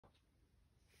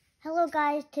Hello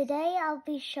guys, today I'll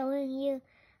be showing you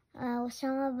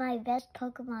some of my best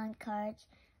Pokemon cards.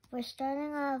 We're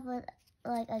starting off with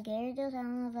like a Gyarados. I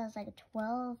don't know if that's like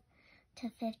 12 to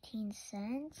 15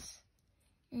 cents.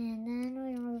 And then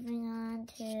we're moving on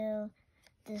to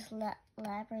this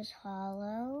Lapras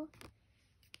Hollow.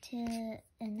 And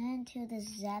then to the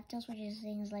Zapdos, which is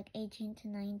things like 18 to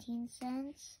 19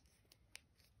 cents.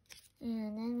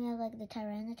 And then we have like the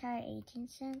Tyranitar, 18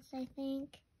 cents I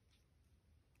think.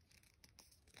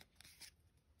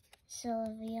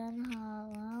 Sylveon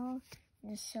Hollow,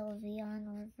 the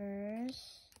Sylveon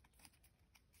Reverse,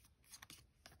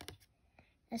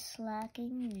 a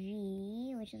Slacking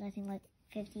V, which is I think like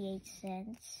 58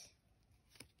 cents,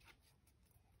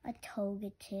 a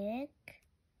Togetic,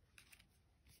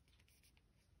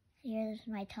 here's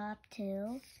my top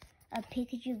two, a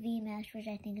Pikachu VMAX, which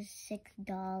I think is $6,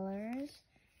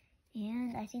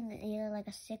 and I think that either like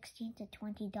a $16 to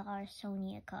 $20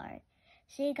 Sonia card.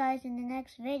 See you guys in the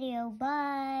next video.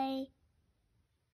 Bye!